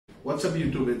What's up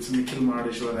YouTube, it's Nikhil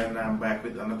Mahadeshwar and I'm back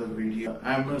with another video.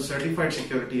 I'm a certified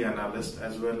security analyst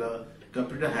as well a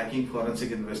computer hacking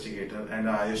forensic investigator and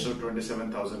a ISO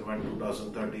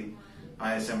 27001-2013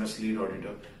 ISMS lead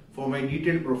auditor. For my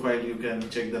detailed profile you can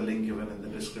check the link given in the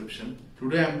description.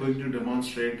 Today I'm going to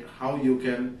demonstrate how you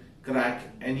can crack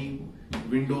any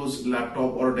Windows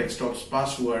laptop or desktop's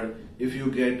password if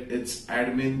you get its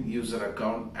admin user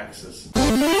account access.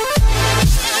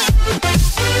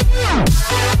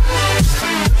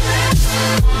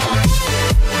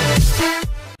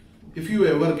 If you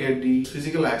ever get the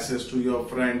physical access to your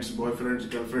friends, boyfriends,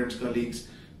 girlfriends, colleagues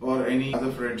or any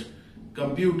other friend's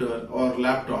computer or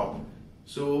laptop,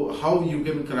 so how you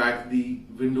can crack the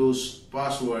Windows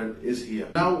password is here.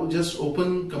 Now just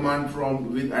open command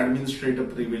prompt with administrator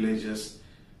privileges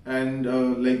and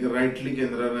right click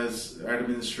and run as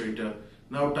administrator.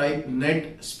 Now type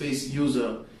net space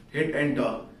user, hit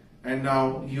enter, and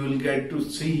now you will get to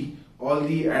see all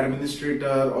the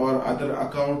administrator or other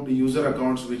user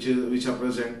accounts which are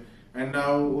present. And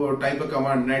now type a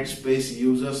command net space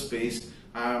user space.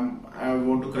 I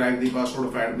want to crack the password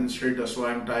of administrator, so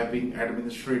I'm typing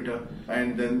administrator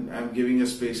and then I'm giving a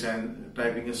space and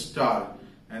typing a star,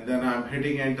 and then I'm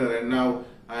hitting enter, and now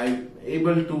I'm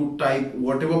able to type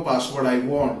whatever password I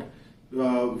want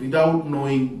without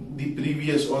knowing the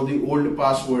previous or the old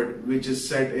password which is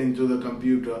set into the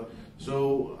computer.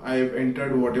 So I've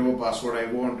entered whatever password I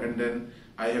want, and then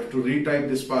I have to retype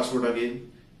this password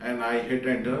again, and I hit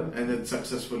enter, and it's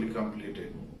successfully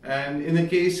completed. And in the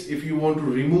case if you want to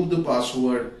remove the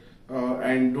password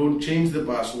and don't change the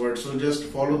password, so just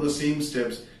follow the same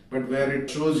steps, but where it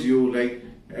shows you like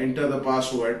enter the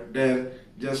password, there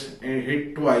just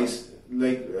hit twice.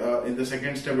 In the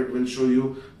second step it will show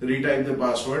you retype the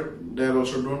password. There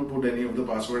also don't put any of the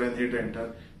password and hit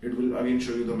enter. It will again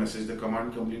show you the message, the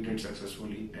command completed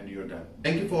successfully, and you're done.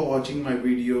 Thank you for watching my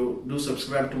video. Do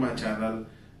subscribe to my channel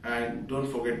and don't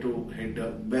forget to hit the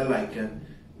bell icon.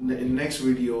 In next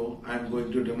video I'm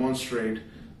going to demonstrate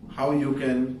how you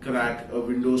can crack a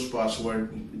Windows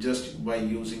password just by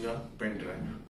using a pen drive.